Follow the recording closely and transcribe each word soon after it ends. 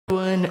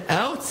Everyone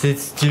else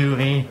is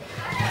doing.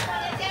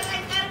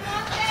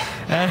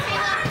 Ah.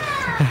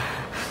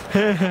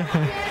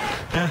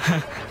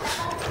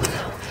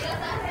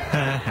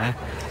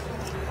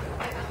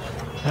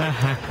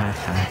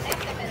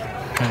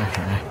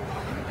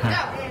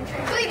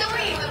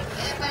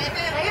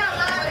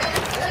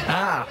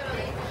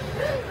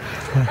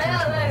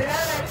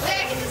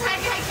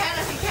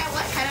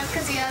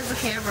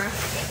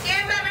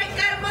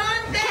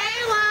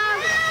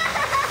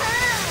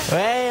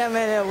 Wait a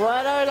minute,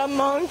 what are the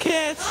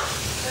monkeys?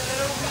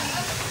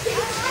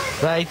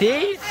 Like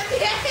these?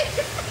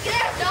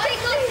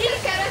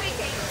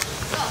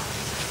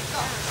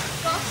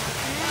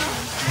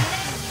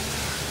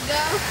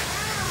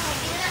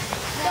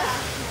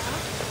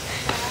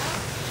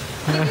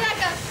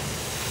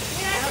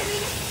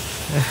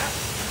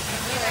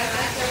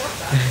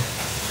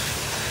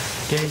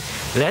 Okay,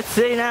 let's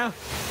see now.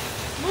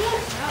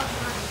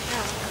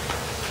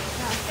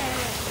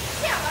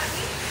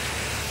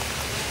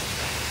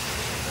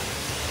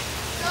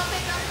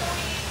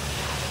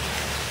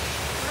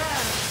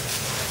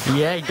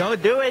 Yeah, go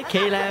do it,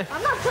 Caleb.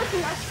 I'm not touching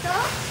that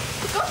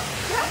stuff. Go.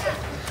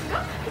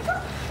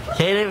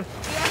 Caleb.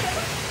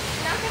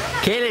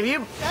 Caleb,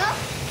 you.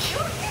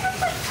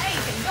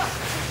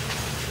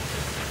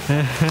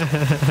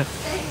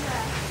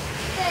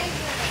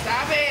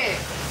 Stop it!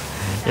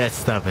 Yes,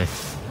 stop it.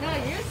 No,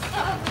 you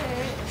stop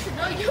it.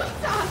 No, you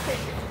stop it.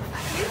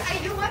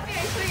 You want me?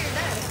 I swear you're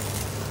dead.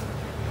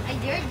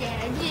 You're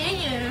dead.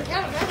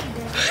 Yeah.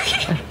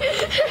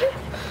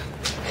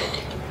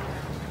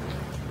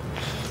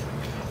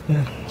 You're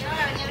really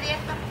dead.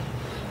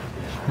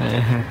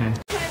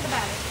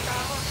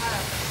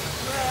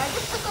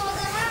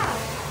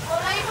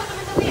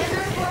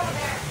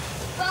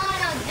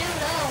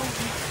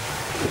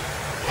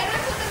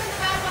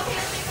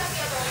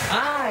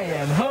 I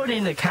am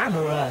holding the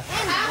camera.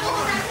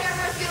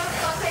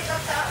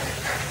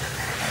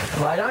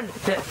 Why don't?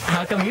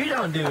 How come you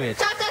don't do it?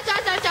 Chop.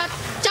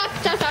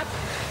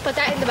 Put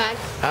that in the bag.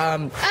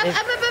 I tried to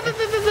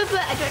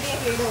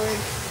get your word.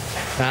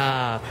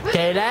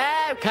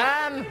 Caleb,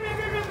 come.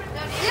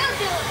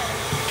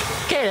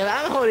 Caleb,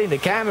 I'm holding the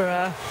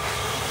camera.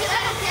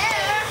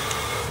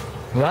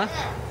 What?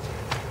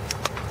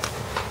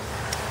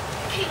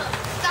 Caleb,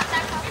 stop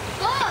that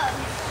bug.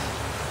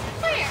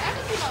 Where? I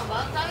don't see no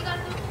bugs. All you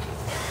gotta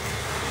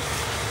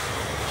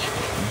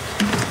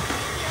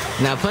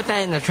do. Now put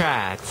that in the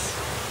tracks.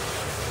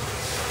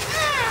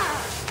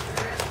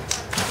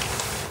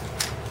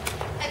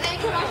 And then you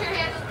can wash your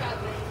hands with dog.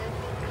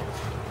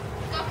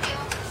 Go,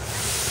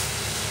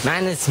 Caleb.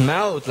 Man, it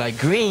smells like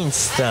green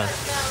stuff.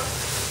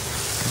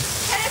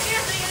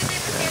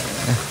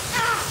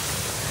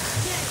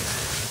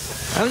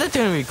 I'm just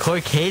gonna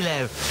record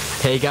Caleb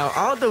take out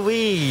all the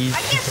weeds.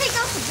 I can't take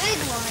out the big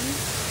one.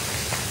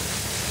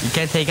 You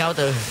can't take out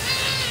the...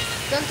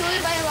 Don't do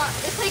it by a lot.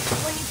 It's like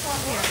when you fall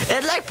here.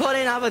 It's like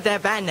pulling out of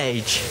that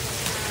bandage.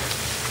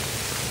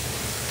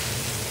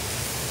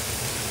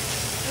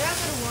 You're not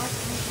gonna wash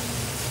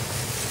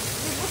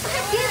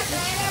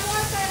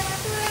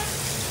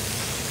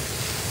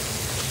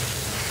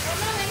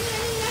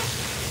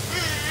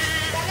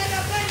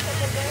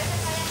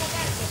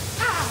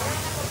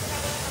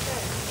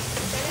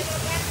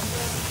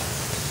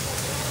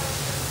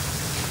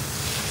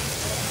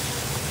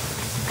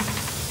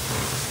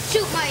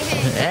shoot my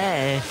head.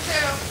 Hey.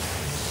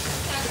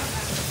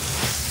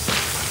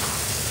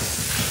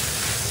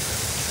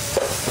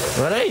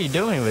 What are you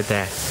doing with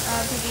that?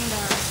 Picking the...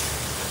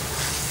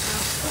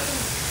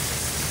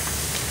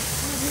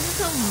 This is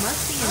so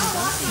musty and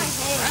dusty.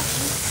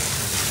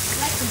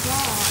 Like the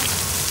ball.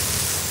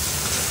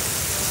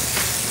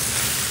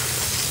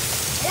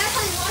 Yeah, that's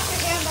how you wash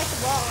your hands like the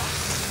ball.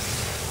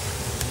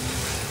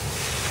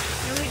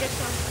 Let me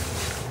just one.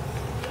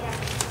 Yeah.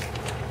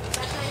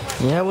 That's how you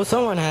wash. Yeah, well,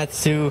 someone had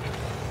to.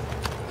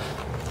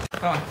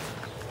 Oh.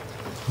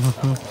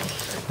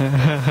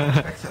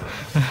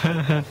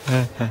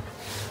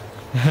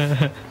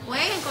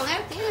 Jueguen con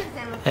él,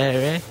 tírenselo.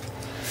 There.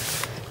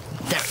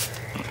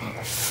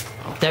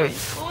 There.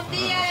 Un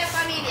día de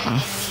familia,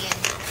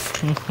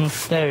 Miguel.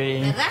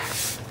 There. ¿Verdad?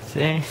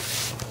 Sí.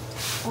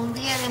 Un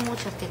día de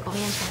muchos que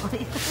comienzan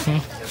ahorita. Ya te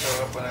voy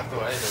a poner tu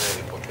aire,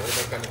 baby, porque hoy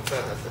va a calentar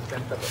a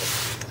 70 grados.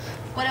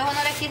 Por eso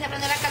no les quise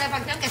prender la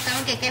calefacción, que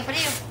saben que qué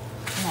frío.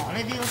 No,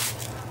 les digo.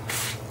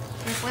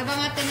 Después van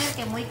a tener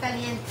que muy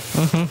caliente.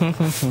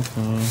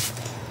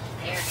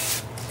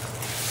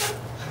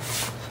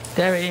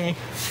 Terry.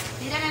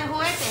 Miren el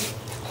juguete.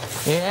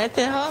 Mira,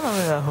 este joven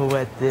el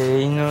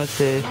juguete y no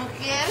sé. ¿No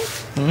quiere?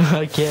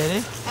 ¿No quiere?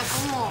 Está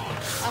como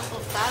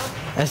asustado.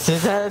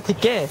 ¿Asustado de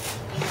qué?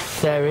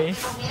 Terry.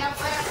 Mira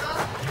afuera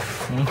todo.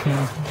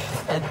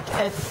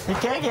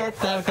 Creo que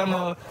está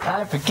como...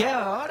 Ay, ¿por qué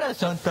ahora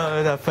son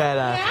todos ¿Qué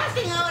afuera?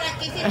 hacen ahora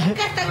que si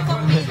nunca están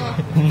conmigo?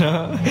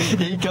 No,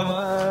 y como...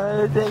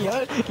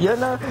 Yo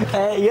no...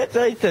 yo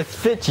soy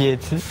suspicious.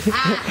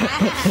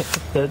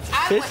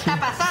 Algo está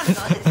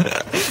pasando.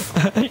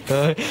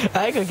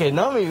 Algo que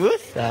no me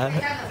gusta.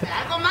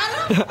 ¿Algo malo?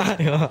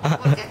 Algo...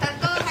 Porque están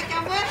todos aquí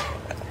afuera.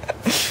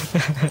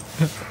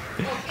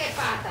 qué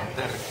pasa?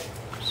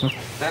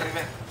 Terry,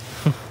 ven.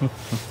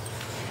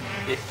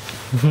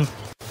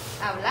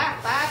 Habla,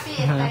 papi,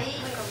 está ahí.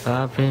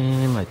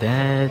 Papi, my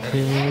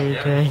daddy,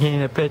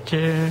 taking a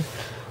picture.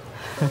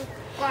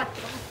 4.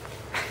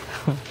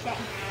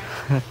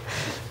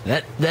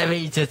 That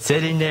means just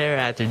sitting there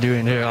after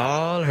doing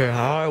all her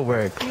hard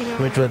work,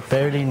 which was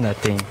barely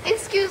nothing.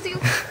 Excuse you.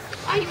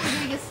 Why you were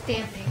doing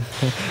standing?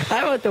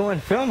 I was the one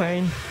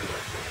filming.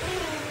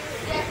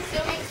 Yeah,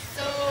 filming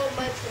so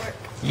much work.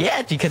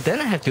 Yeah, because then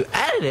I have to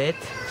edit it,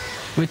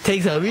 which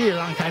takes a really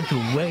long time to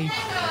wait.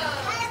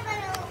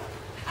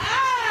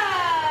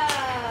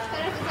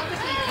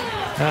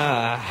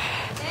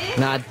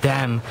 Not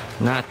them,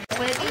 not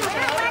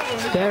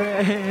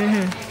Terry.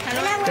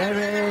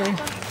 Terry.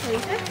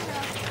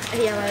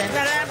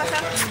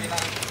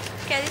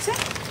 ¿Qué dice?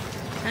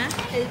 ¿Ah?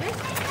 ¿Qué dice?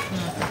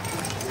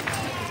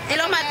 Y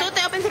los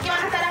matutes, yo pensé que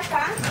iban a estar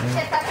acá.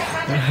 Se está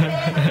secando el pelo.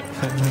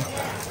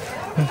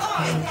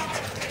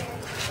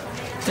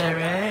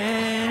 Terry.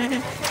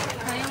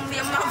 Hay un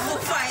bien más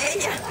bufa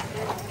ella.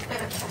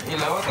 Y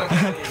la otra.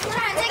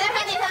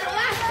 Stephanie,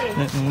 ¿saludaste?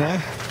 No.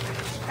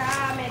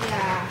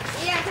 Dámela.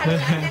 Ian,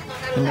 ¿saludaste?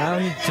 Now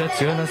he's just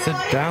gonna sit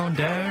down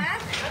there.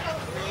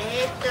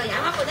 Esto, ya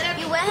vamos a poner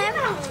aquí. ¿Y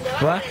huevo?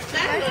 What?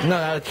 No,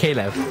 that was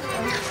Caleb. No,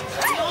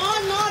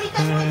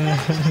 ahorita no.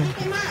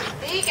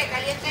 Sí, que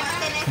caliente va a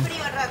tener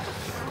frío al rato.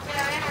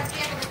 Pero ven así,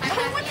 porque está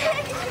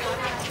caliente.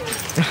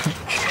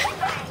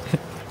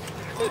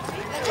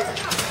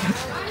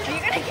 Are you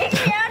gonna kick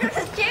me out of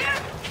the chair?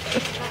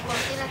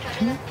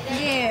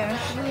 Yeah,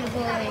 good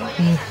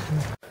boy.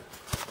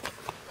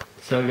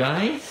 So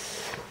guys,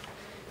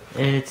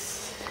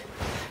 it's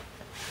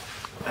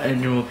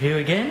Andrew here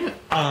again.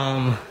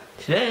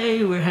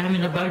 Today we're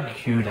having a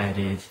barbecue. That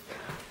is,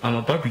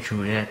 a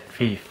barbecue. That's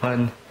really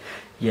fun.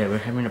 Yeah, we're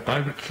having a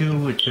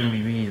barbecue. It's gonna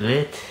be really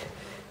lit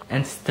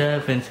and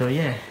stuff. And so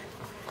yeah,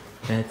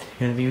 that's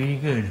gonna be really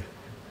good.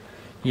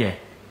 Yeah,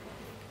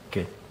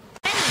 good.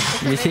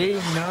 You see,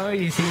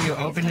 you see, you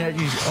open it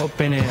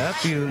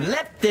up, you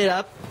lift it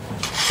up.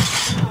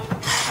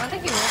 I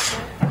think you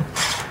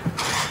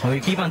will. Oh,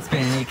 you keep on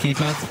spinning,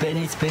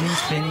 spinning.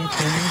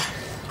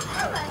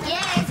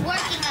 Yeah, it's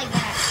working like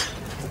that.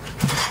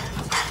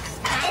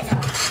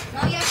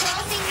 No, you're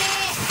closing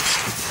it.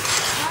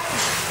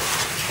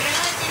 Pero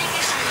no tiene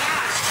que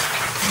fallar.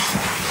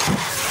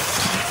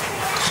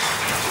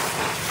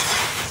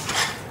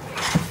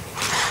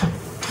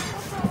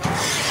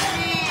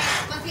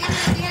 ¿Consigues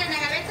una tijera en la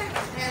gaveta?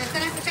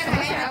 ¿Están escuchando?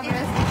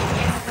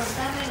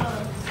 Cortarle los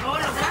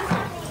blancos.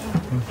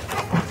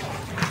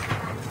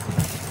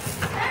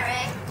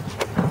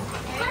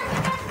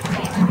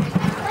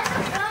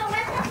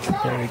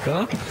 There we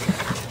go.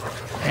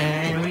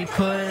 And we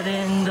put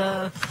in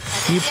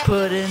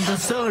the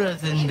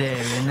sodas in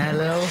there, in that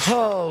little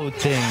hole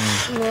thing.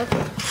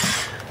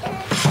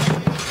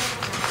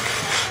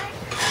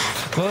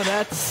 Well,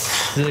 that's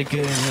a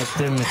good enough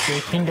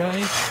demonstration,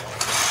 guys.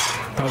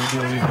 Probably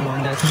will be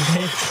doing that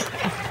today.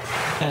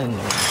 And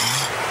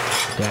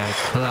that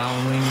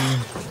plowing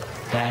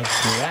that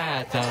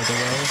grass out of the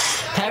way.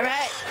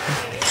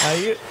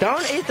 Terry!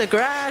 Don't eat the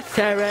grass,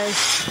 Terry!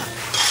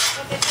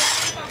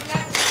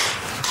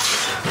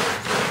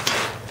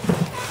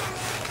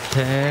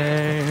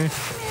 Terry.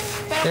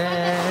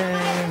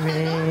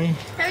 Terry,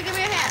 give me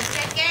your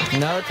hand.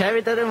 No,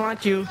 Terry doesn't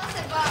want you.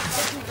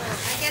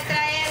 Hay que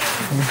traer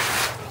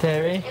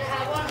Terry. el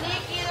jabón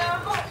líquido.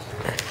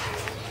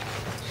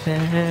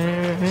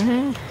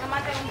 Terry.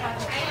 Nomás tengo un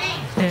paso.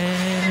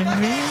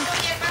 Terry.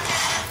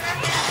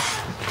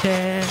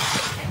 Terry.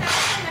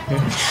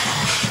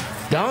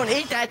 Don't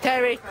eat that,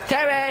 Terry.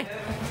 Terry.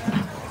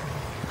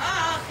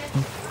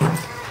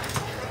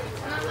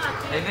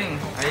 Ahí ven,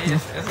 ahí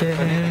es panita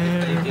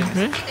que ahí tienes.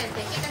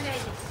 Terry. Quítense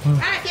ahí.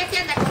 Ah, aquí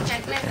anda con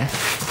chancleta.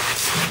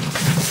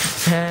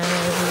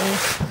 Terry.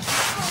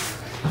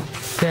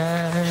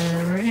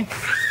 Terry.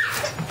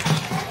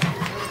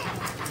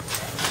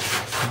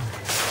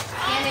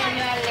 Tiene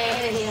una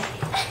alergia.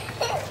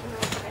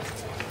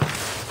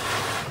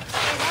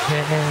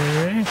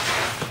 Terry.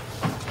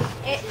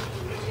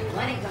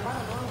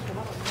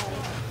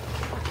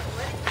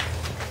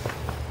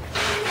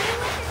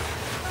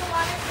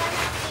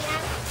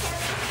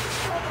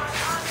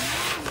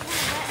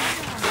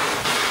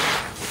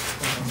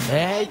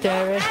 Hey,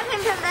 Terry.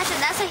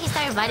 That's why he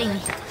started biting me.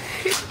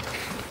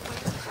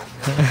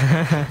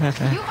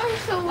 You are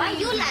so Why are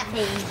you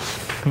laughing?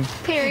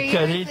 Period.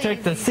 Because he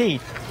took the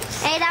seat.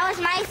 Hey, that was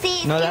my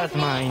seat. No, that's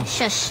mine.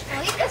 Shush.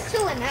 Oh, he's just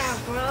chilling out,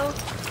 bro.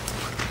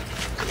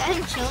 Let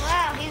him chill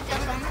out. He's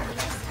just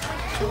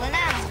chilling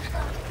out.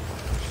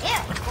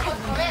 Yeah.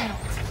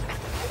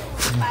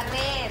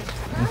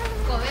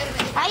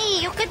 Ay,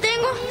 ¿yo qué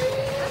tengo?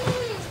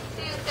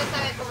 Sí, usted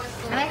sabe cómo es.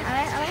 A ver.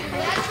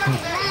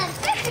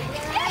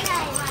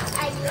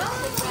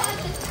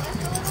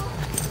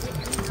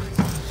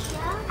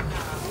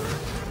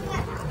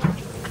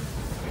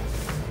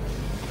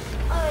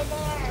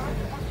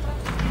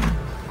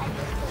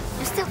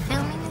 You're still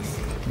filming this?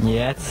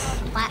 Yes.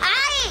 Why?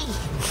 Ay!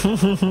 I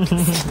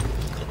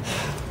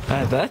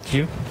bet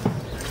you.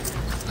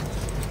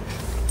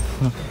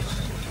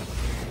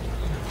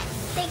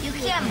 You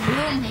can't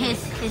bloom his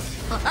foot. His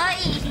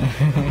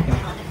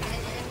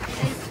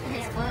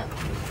foot.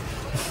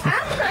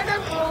 I'm gonna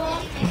bloom.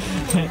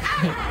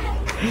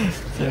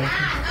 So,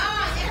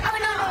 Oh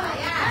no!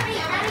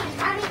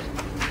 Daddy.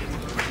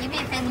 Give me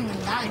a pen,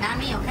 not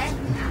me, okay?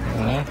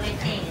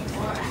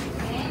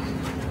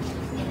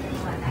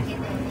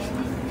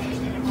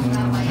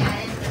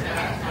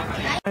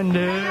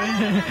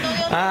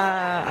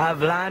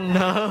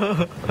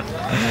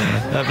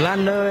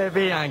 Hablando de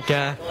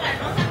Bianca.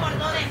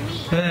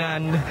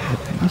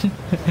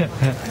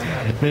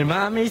 Mi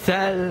mami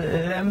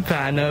sale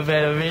temprano,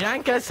 pero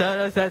Bianca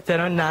solo está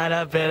haciendo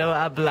nada, pero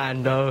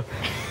hablando.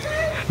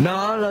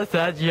 No lo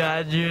está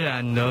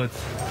ayudando.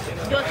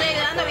 Yo estoy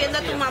ayudando viendo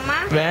a tu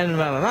mamá. Ven,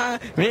 mamá,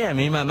 mira,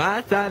 mi mamá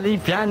está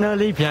limpiando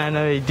y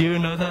tú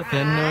no estás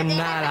haciendo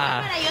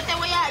nada. Yo te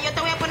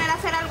voy a poner a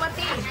hacer algo a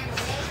ti.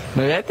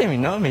 No, ya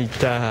terminó mi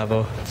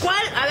trabajo.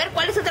 ¿Cuál? A ver,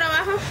 ¿cuál es tu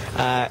trabajo?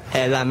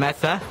 En la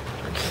mesa.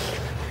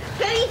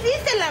 ¿Qué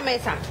hiciste en la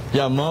mesa?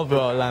 Yo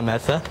muevo la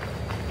mesa.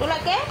 ¿Tú la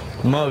qué?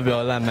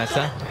 Muevo la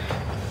mesa.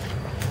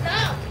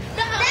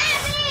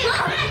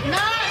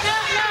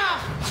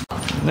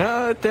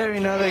 No, Terry,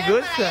 no le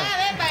gusta.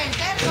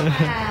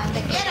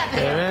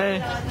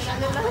 Terry.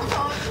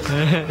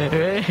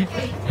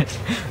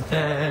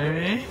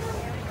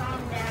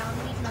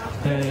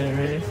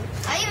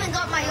 I even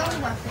got my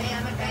own weapon.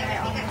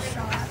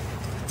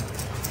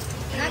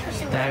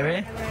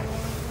 Terry.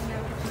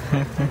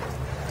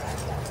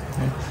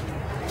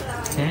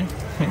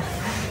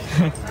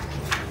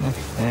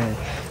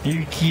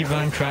 You keep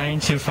on trying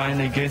to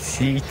find a good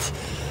seat.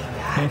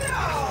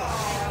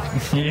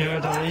 You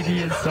heard the lady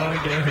is so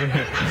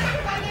good.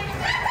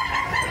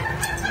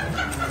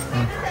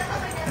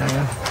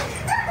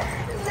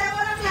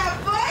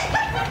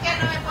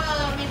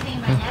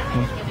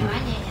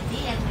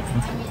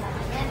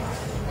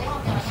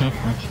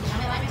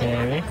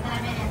 Terry.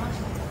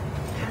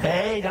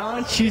 Hey,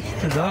 don't shoot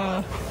the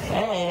dog.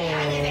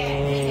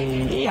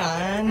 Hey,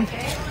 Ian.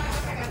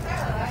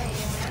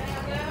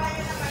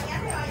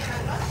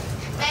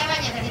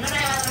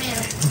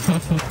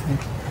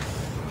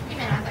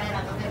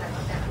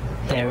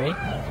 Terry.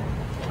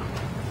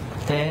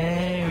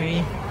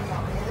 Terry.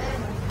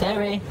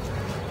 Terry.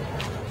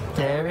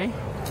 Terry.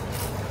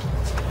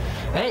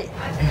 Hey.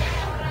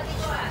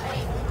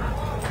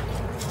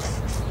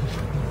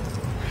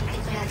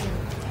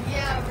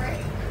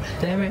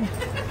 Terry.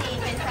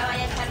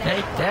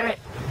 Hey, Terry.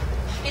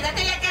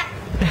 Quítate de acá.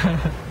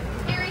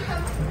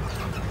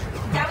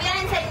 Ya habían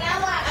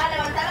enseñado a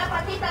levantar la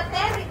patita a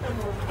Terry.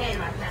 ¿Qué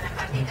levanta la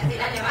patita? Si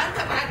la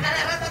levanta, para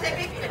cada rato se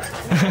pipi. A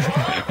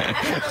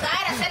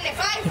saludar, a hacerle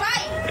five.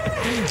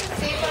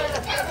 Sí, por eso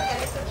quiero hacer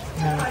eso.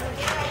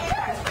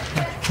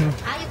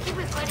 Ah, you keep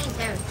recording,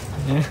 Terry.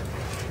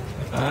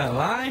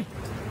 Why?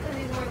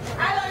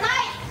 ¡A los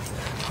night!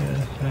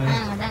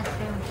 Ah, that's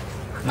true.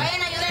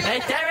 Vayan a ayudar. Hey,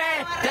 Terry.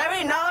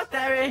 Terry, no,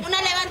 Terry.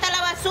 Una levanta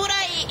la basura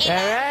y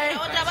Terry.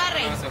 la otra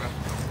barre.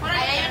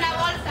 Ahí hay una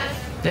bolsa.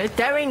 Hey,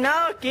 Terry,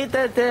 no,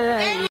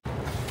 quítate.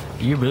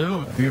 You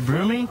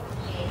brooming?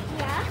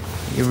 Yeah.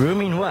 You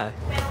brooming what?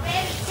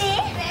 See?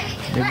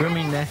 You're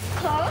brooming that.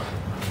 Close.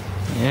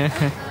 Yeah.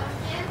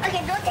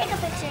 Okay, don't take a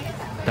picture.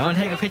 Don't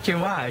take a picture.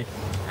 Why?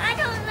 I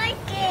don't like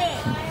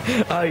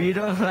it. Oh, you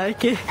don't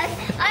like it?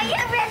 Are you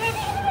ready?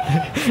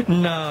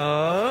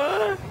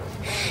 No.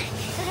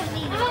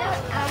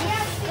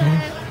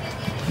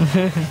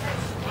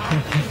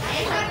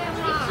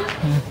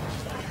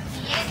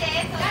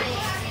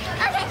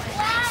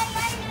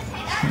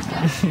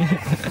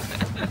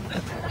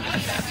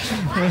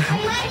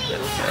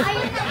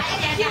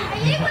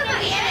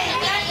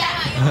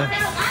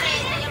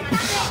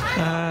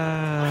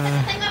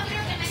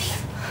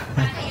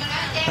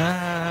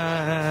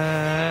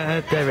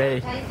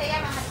 Terry.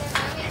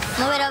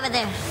 Move it over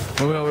there.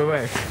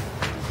 Where?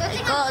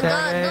 Go,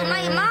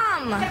 my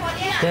mom.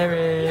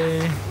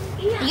 Terry.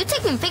 You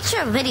taking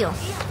picture or video?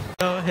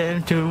 Show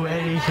him to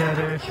each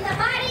other.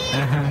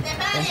 And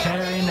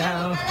Terry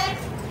now.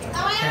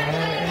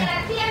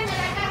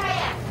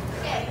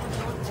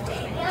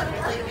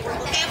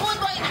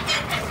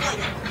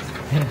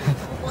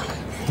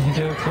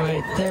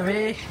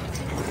 Terry.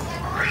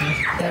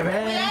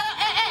 Terry.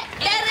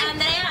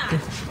 Andrea.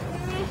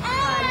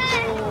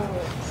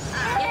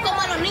 Es como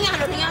a los niños a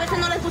veces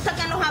no les gusta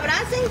que los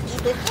abracen.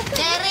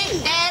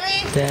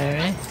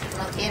 Terry.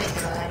 No quiere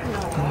que lo agarren. No,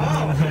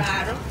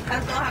 claro.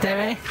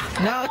 Terry.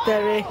 No,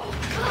 Terry.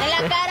 En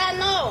la cara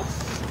no.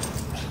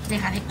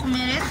 Deja de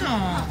comer eso.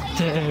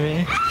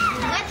 Terry.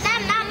 What's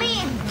that,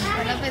 mami?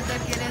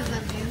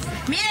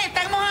 Miren,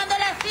 están mojando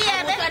las sillas.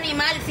 Abuso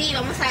animal, sí.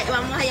 Vamos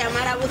a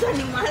llamar a abuso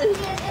animal.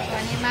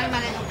 Animal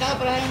mal educado,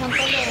 pero hay un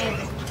montón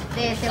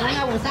de según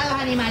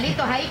abusados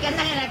animalitos ahí que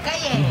andan en la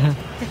calle.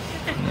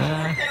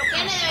 Pero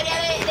 ¿quién debería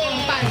de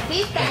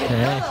Pancitas y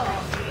todo.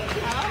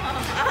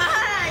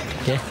 Ay,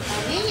 ¿Qué?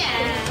 Niña.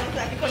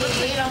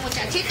 Y los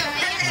muchachitos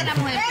allá con la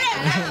mujer.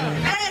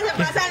 esperen, se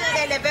pasa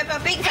el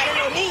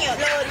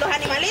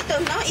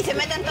y se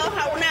meten todos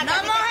a una ¡No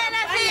casita de mojen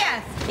las campaña.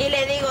 sillas! Y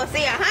le digo,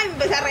 sí, ajá, y me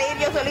empecé a reír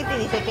yo solita y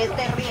dice, ¿qué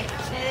te ríes?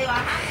 Le digo,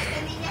 ajá,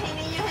 que niñas y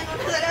niños en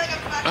una sala de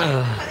campaña, de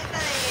una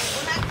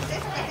de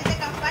esas casitas de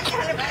campaña,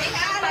 se le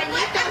pareja a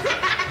bañitos.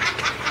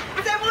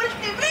 Se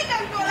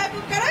multiplican con la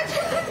cucaracha.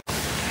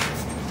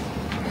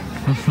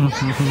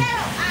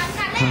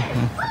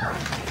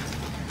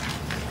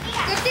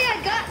 Good thing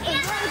I got a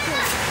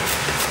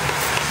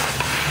blanket.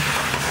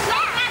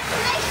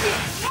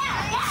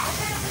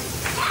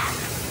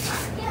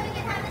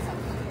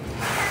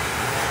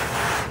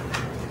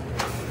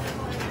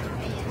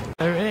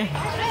 Terry.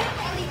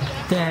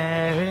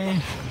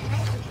 Terry.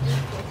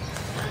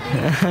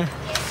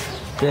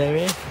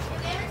 Terry.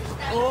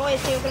 Oh,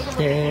 ese yo creo que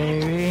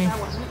Terry.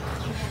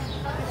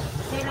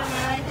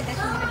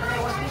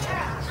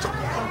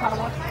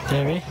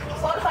 Terry.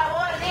 por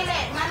favor,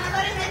 dile, mamá, no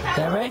eres de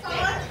Terry.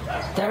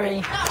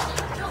 Terry.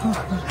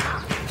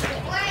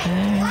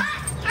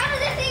 How did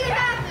this even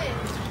happen?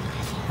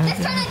 This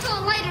turned into a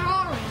lighter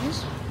orange.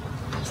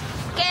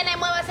 Kene,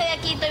 muévase de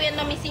aquí, estoy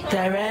viendo a mis hijos.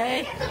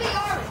 Terry. To be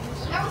orange.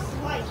 That was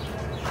white.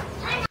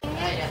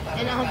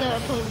 And I have to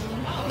put him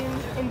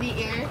in the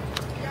air.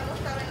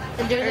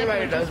 And there's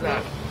Everybody does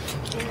that.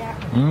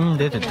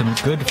 They did some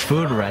good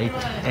food, right?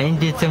 And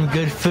did some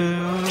good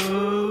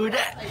food.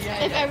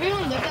 If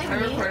everyone looked I'm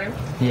like me, recording.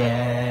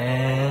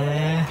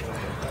 Yeah.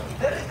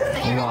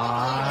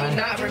 Why?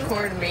 Not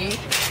record me.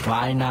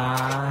 Why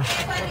not?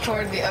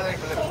 Record the other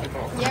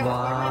people. yeah,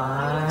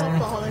 Why?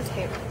 we're all his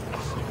hair.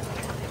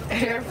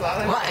 Hair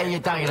flowers. What are you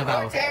talking Oh,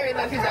 about? Terry,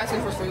 look, he's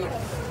asking for food.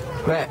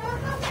 Where?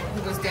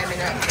 He was standing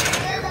up.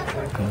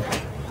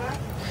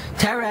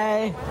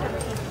 Terry.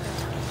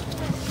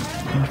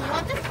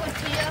 Want this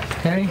tortilla?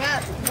 Terry.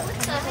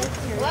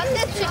 Want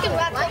this chicken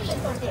wrap? No, it's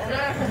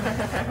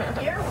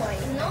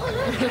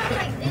not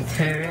like this.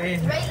 Terry.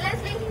 Right,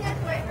 let's make it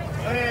right.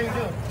 Oh, yeah, you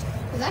do.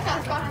 Is that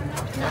fast?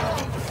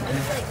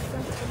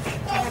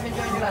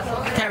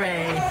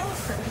 Terry.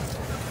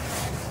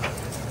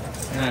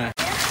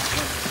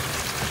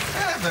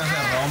 Se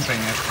rompen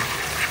esto.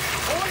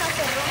 Uno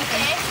se rompe.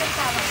 Este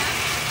sábado.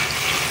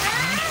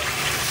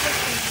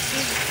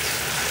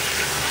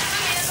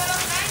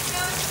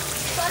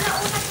 Solo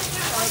una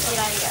se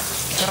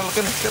Pero lo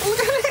que no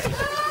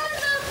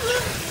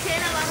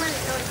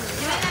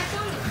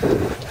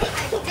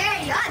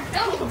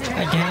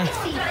Again.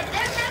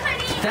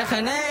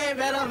 Stephanie,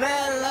 Bella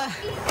Bella.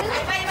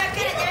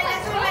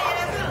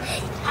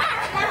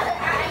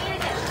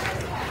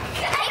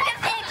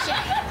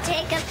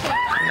 Take a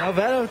picture. No,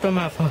 Bella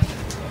toma foto.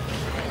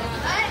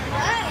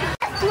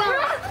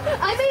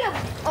 I made a.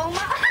 Oh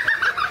my.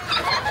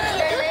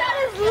 Look at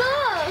his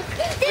look.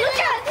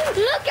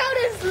 Look at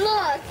his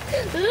look.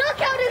 Look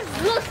at his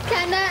look,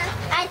 Kenna.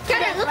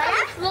 Kenna, look at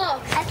his look.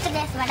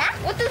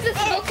 What does this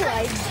look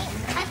like?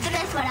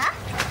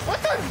 What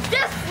does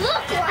this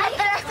look like?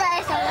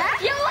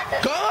 Yeah, what the?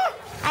 ¿Cómo?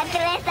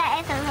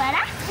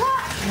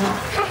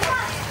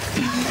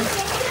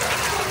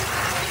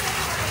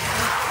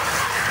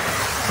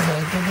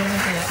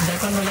 Ya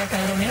cuando ya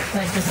cayeron esta,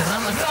 hay que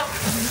cerrarla.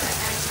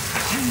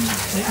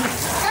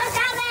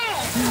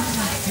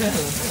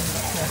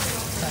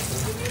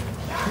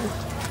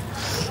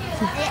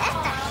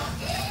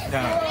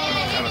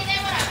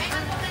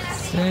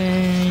 Sí.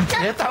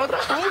 ¿Y esta otra?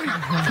 ¡Uy!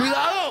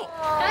 ¡Cuidado!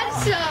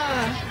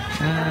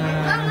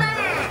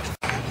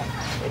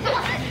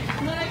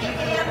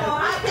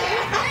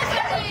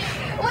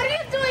 What are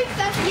you doing,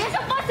 Stephanie? You're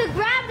supposed to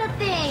grab the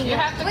thing. You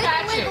have to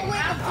catch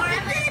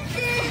it.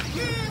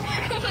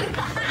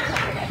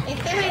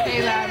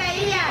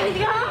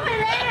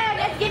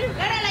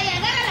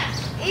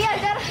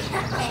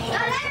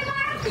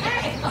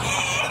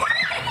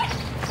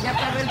 Ya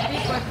para el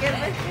pico, aquí es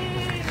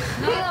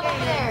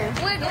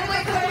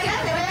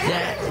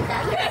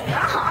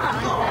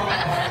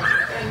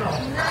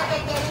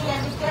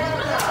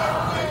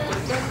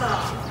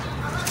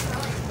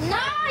No,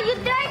 you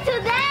throw it to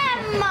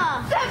them.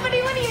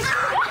 Stephanie, what are you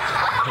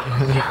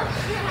doing?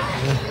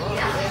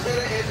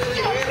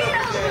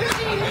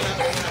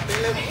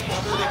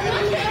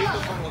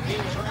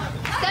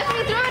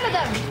 Stephanie, throw it at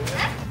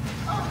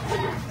them.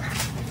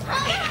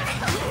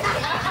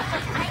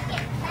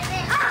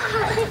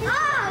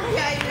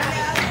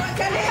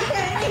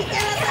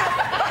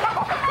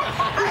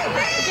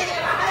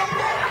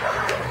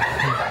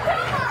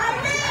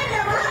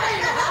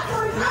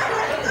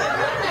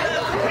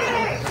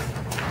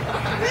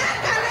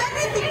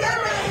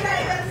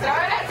 Throw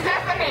it at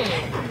Stephanie.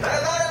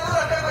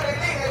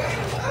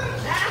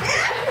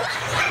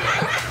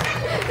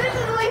 This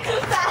is way too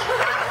fast.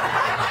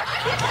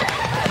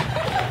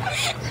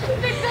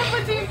 Picked up a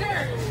teacher.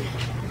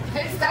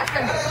 Hey,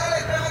 Stephanie.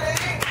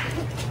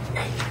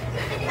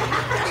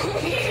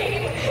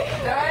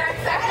 Throw it at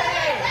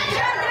Stephanie.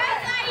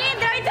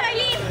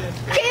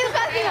 Can you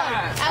pass me one?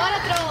 I want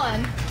to throw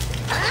one.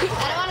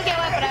 I don't want to get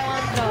one, but I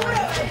want to throw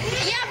one.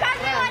 Yeah, pass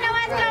me one. I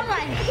want to throw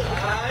one.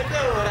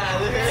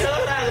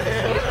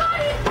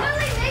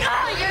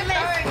 Oh, you're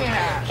throwing it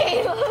at.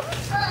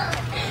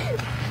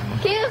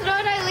 Can you throw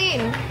it,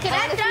 Eileen? Can I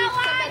throw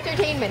one?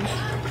 entertainment.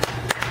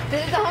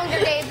 This is the Hunger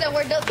Games and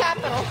we're the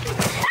capital.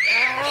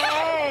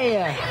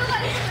 Hey!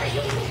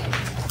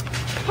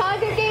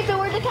 Hunger Games and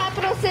we're the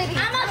capital city.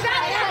 I'm not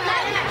trying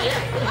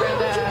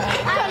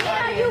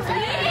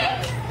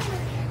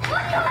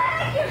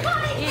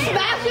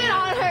Smash it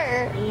on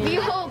her.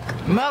 You Hulk.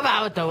 Move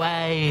out the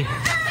way.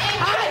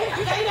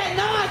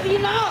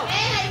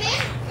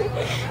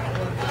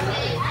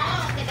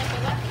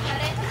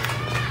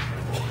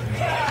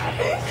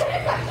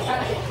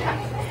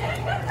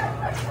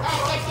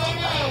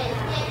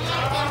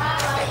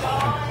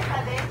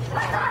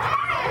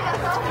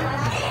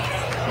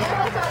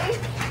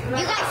 You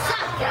guys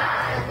suck.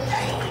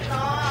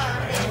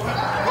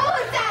 Who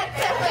is that?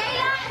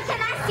 Caleb,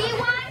 can I see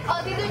one? Oh,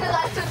 these are the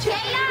last two.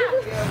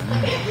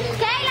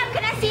 Caleb,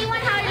 can I see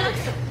one? How it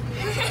looks?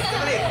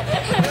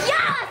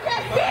 Yes,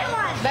 let's see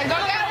one. Then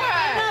go get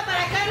one.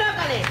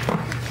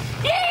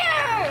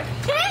 Here.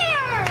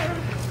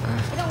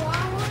 You don't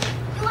want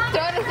one?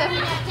 Throw it at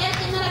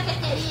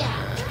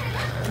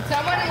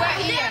Someone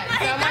went here.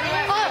 Someone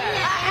went here.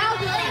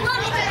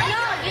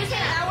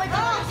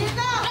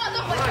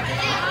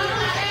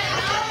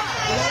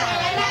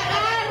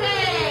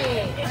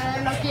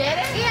 ¿No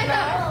quieres?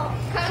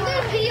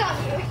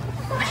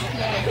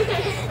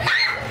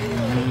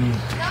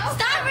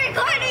 Stop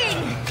recording!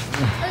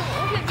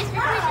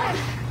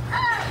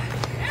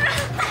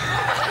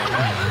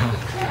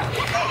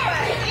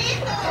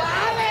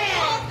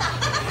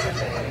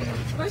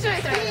 Who should I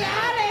throw?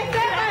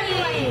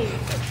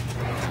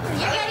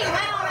 You're getting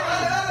wet already.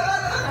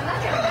 I'm not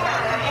gonna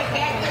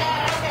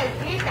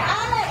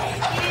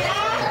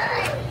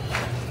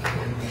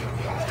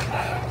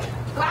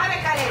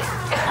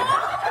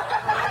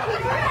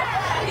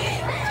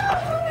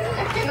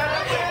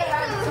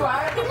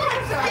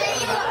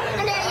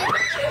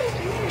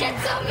Get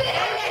some in!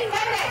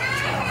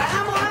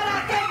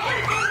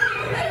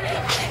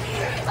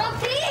 I'm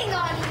peeing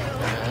on you!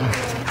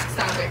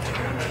 Stop it.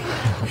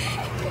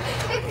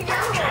 It's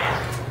yellow!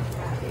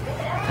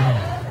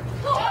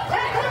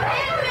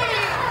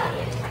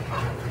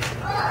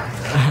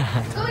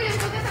 Go here,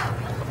 go get out!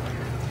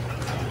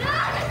 No,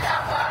 there's no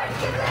more!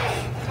 Give me!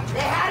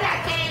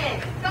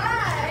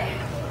 Bye!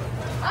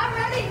 I'm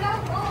ready, no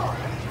more!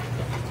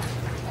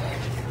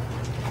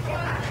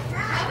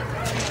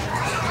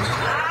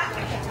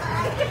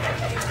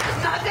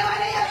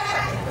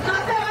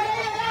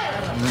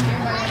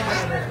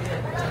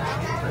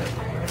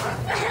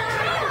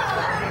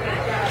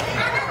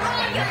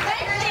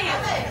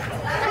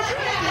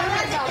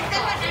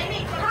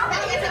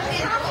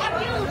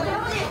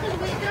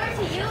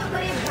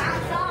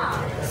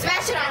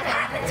 Smash it on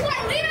her. That's why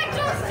we don't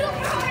go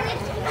super hard.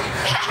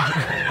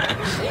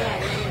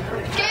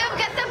 Caleb,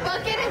 get the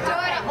bucket and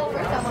throw it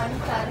over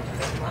someone's head.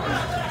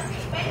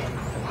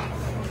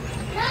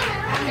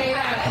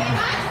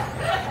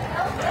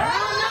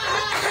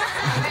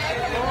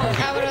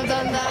 I would have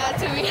done that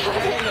to be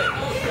honest.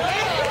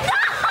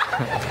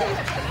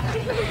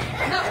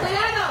 No,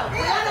 cuidado.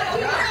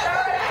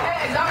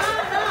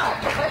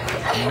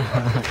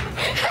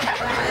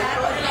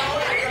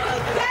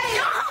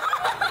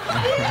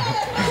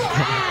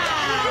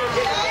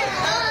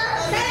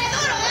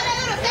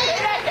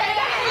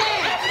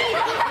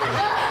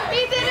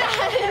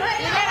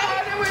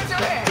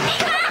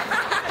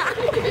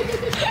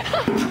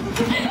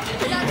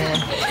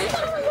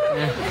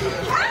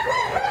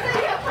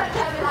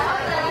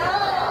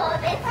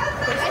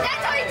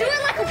 That's how you do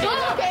it, like a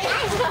ball, okay?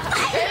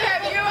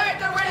 Caleb, you are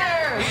the winner.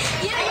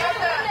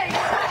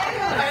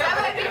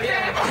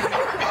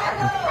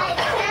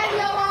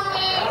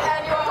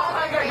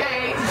 Hunger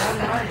Games.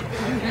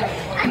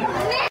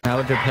 Now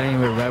they're playing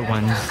with red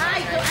ones.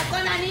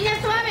 Con la niña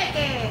suave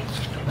que...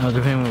 Now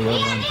they're playing with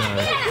red ones.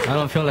 I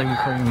don't feel like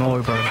recording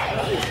more, but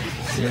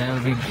yeah,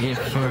 that'll be it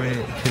for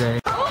it today.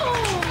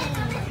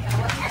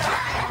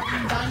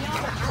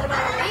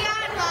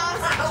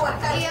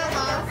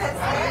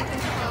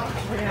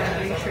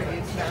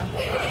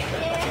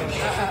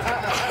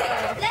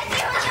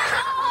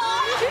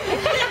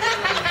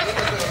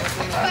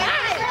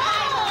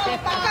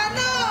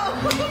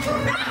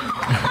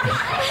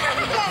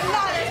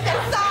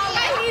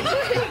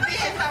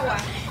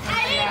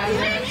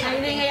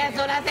 Ay, ella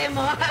sola se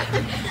moja.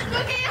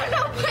 Porque ella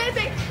no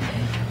puede.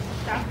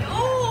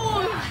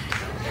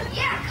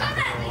 Yeah,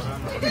 come at me.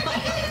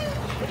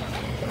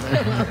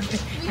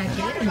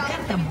 Aquí le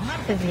encanta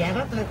mojarse. Si al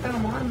rato le estaba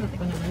mojándose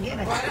con la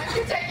manguera. Why don't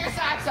you take your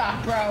socks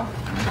off, bro?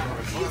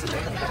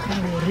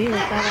 Aburrido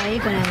estar ahí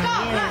con la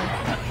manguera.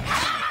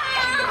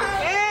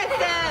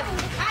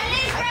 I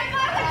need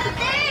Raymore with the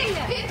thing.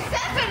 It's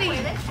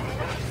Stephanie.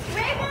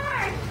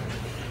 Raymore.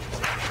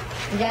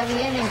 Ya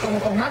vienen como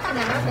con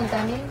máquina rápida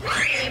también. I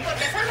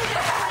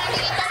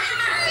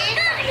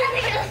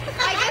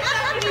guess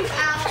Stephanie's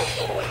out.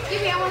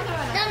 Give me, I want to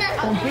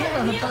Con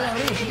filo no puede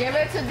abrir. Give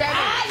it to Debbie.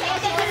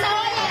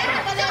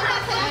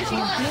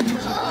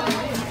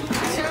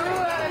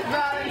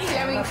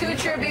 Two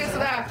tributes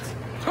left.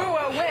 Who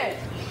will win?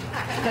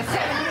 The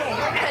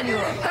 78th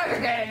annual Hunger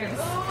Games.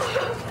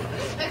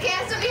 Okay, it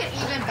has to be an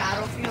even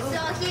battlefield.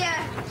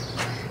 here.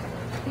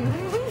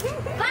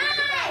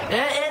 5.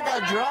 It is a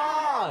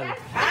drone.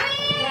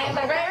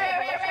 Wait.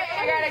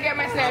 I gotta get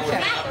my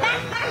Snapchat.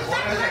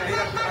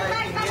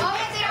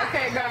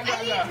 Okay, go.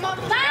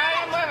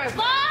 5,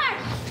 4,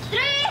 3,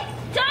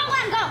 2,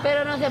 1, go. Pero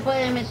no se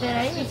puede meter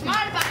ahí.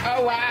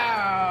 Oh,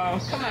 wow.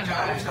 Come on,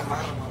 guys.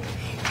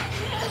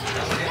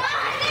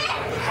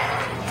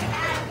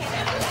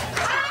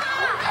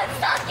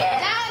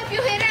 Now, if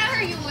you hit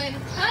her, you win.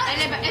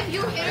 And if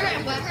you hit her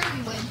and wet her,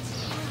 you win.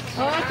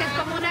 Oh, es que es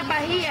como una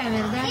pajilla,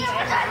 ¿verdad?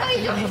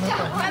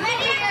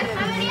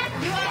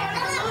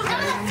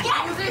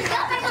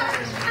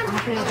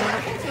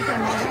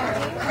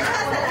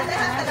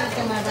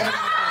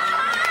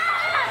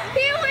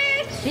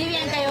 Sí,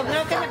 Bianca, yo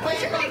creo que se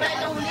puede comprar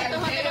los unitos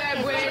para el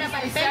pelo.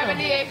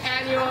 78th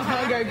annual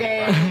Hunger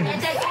Games.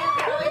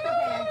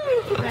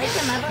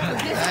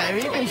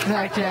 We can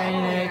Snapchat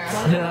it.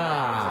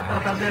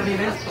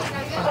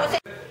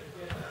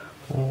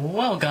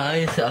 Well,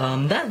 guys,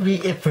 that'll be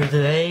it for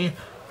today.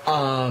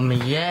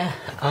 Yeah,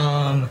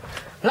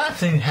 lots of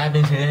things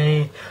happened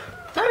today.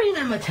 Not really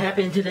that much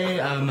happened today.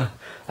 I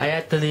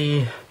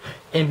actually,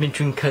 in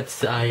between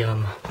cuts, I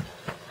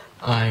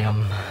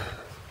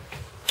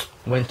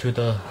went to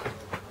the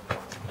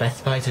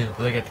Best Buy to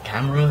look at the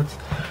cameras.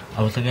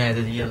 I was looking at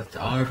the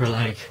DSLR for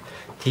like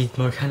these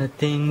more kind of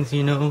things,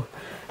 you know,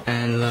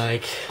 and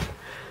like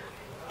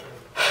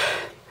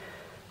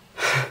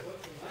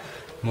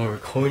more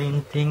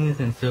recording things,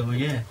 and so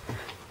yeah,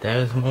 that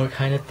was more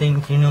kind of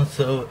things, you know.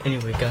 So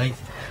anyway, guys,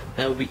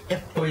 that will be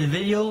it for the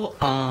video.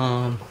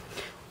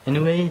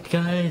 Anyway,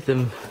 guys,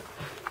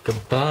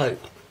 goodbye,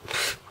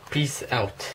 peace out.